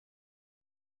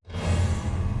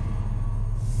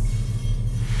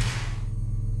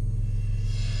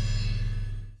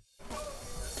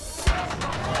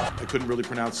couldn't really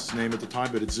pronounce his name at the time,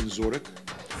 but it's Dzinziruk.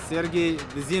 Sergiy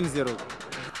Dzinziruk.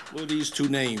 Look at these two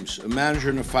names, a manager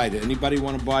and a fighter. Anybody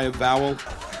want to buy a vowel?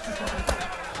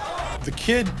 The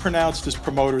kid pronounced his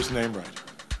promoter's name right.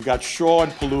 We got Shaw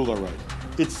and Palula right.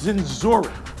 It's Dzinziruk.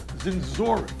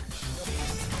 Dzinziruk.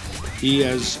 He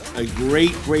has a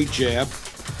great jab.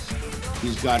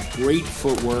 He's got great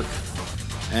footwork,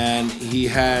 and he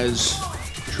has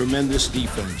tremendous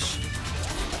defense.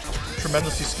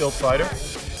 Tremendously skilled fighter.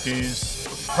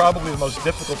 He's probably the most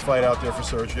difficult fight out there for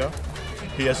Sergio.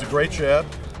 He has a great jab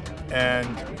and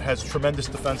has tremendous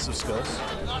defensive skills.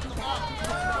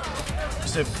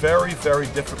 He's a very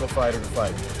difficult fighter to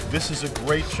fight. This is a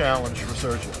great challenge for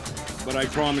Sergio. But I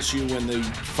promise you, when the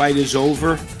fight is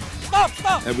over,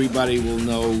 everybody will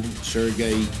know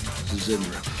Sergiy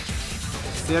Dzinziruk.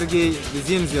 Sergiy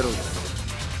Dzinziruk.